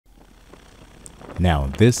Now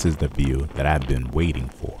this is the view that I've been waiting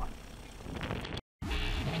for.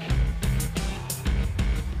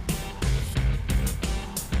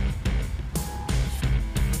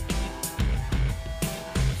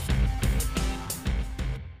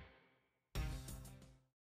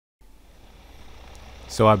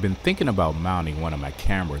 So I've been thinking about mounting one of my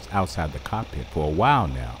cameras outside the cockpit for a while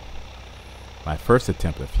now. My first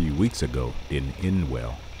attempt a few weeks ago didn't end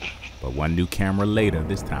well, but one new camera later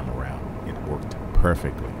this time around, it worked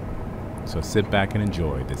perfectly. So sit back and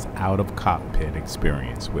enjoy this out-of-cockpit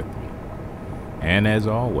experience with me. And as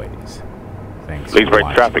always, thanks for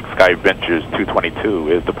watching. Traffic, Sky Ventures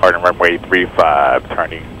 222 is departing runway 35,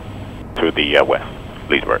 turning to the west,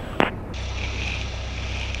 Leesburg.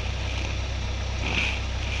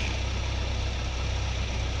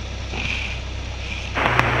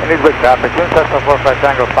 Leesburg traffic, Cessna 45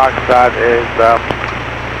 Tango Foxtrot is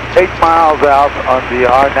 8 miles out on the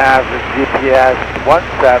RNAV GPS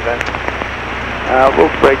 17.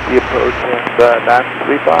 We'll break the approach and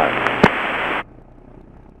 935.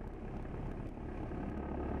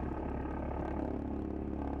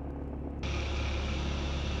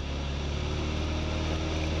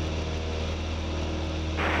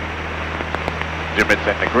 Limits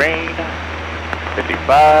in the green,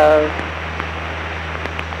 55.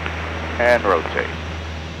 And rotate.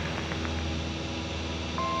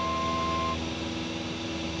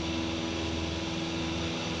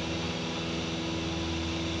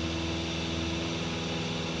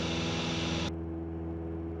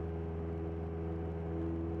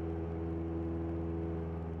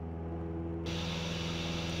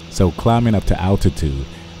 So climbing up to altitude,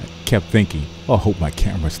 I kept thinking, oh, I hope my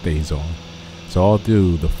camera stays on. So all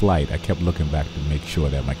through the flight, I kept looking back to make sure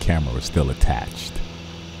that my camera was still attached.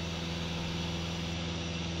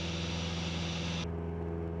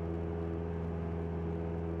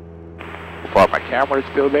 While my camera is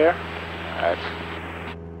still there,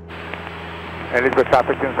 Leesburg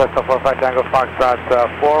traffic, Cessna 45 Tango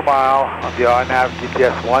Foxtrot, 4 mile on the RNAV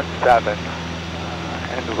GPS 17.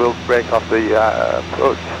 And we'll break off the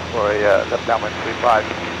approach for a left downwind 35.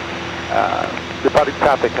 Departing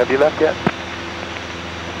traffic, have you left yet?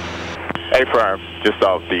 Affirm, just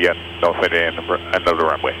off the north end of the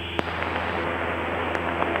runway.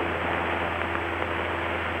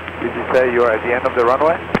 Did you say you are at the end of the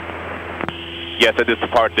runway? Yes, I just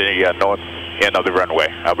depart the north end of the runway.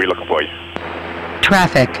 I'll be looking for you.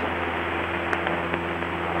 Traffic.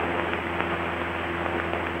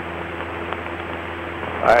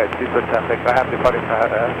 Alright, Leesburg traffic. I have departing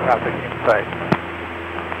traffic in sight.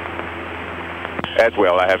 As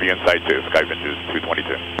well, I have you in sight too, Sky Ventures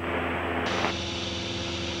 222.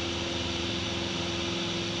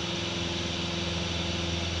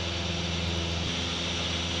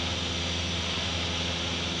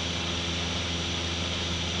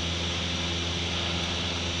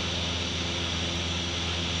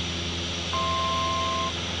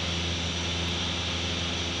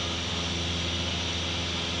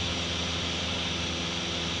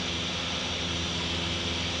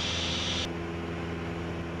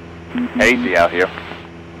 Hazy out here.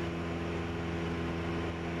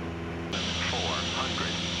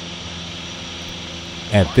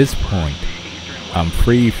 At this point, I'm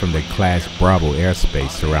free from the Class Bravo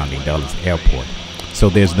airspace surrounding Dulles Airport, so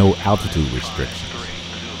there's no altitude restrictions.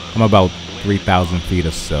 I'm about 3,000 feet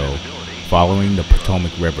or so, following the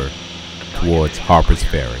Potomac River towards Harper's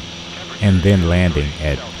Ferry, and then landing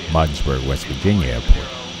at Martinsburg, West Virginia Airport.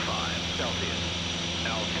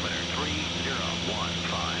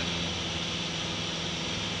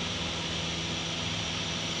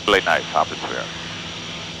 Really nice atmosphere.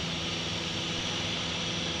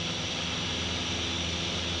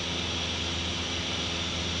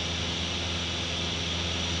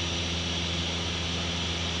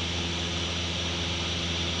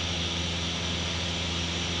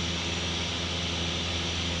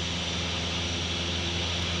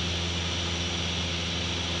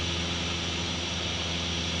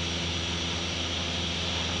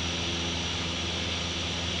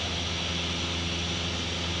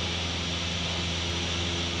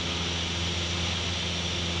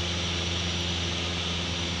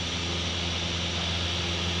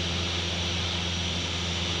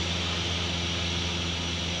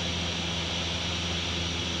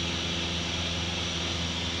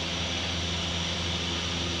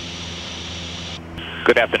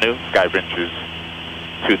 Good afternoon, Sky Ventures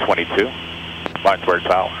 222, Martinsburg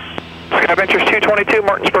Tower. Sky Ventures 222,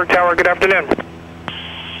 Martinsburg Tower, good afternoon.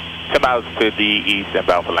 10 miles to the east and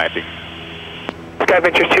bound for landing. Sky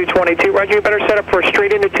Ventures 222, Roger, you better set up for a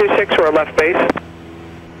straight into 26 or a left base.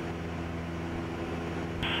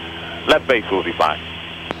 Left base will be fine.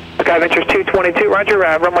 SkyVentures 222, roger,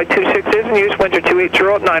 runway 26 is in use, winds are 280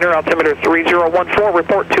 at 9er, altimeter 3014,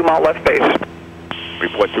 report 2 mile left base.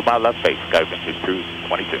 Report 2 mile left base, SkyVentures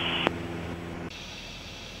 222.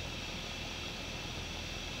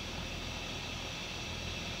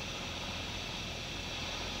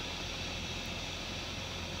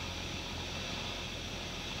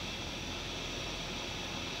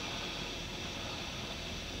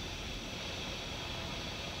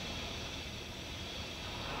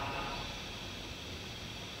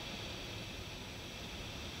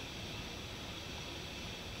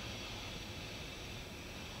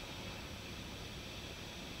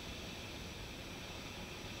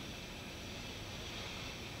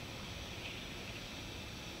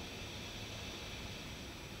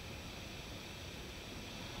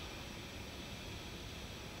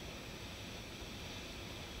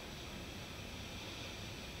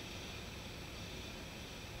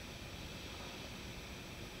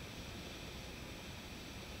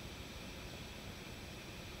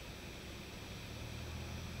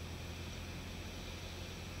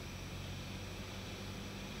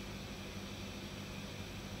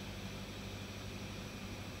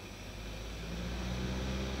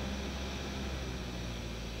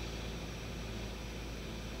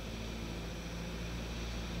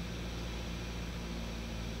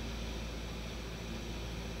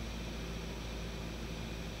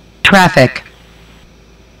 Traffic.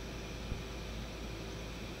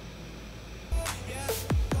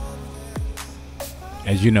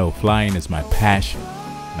 As you know, flying is my passion,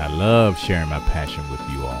 and I love sharing my passion with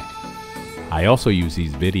you all. I also use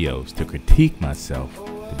these videos to critique myself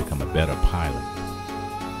to become a better pilot.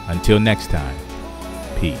 Until next time,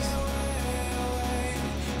 peace.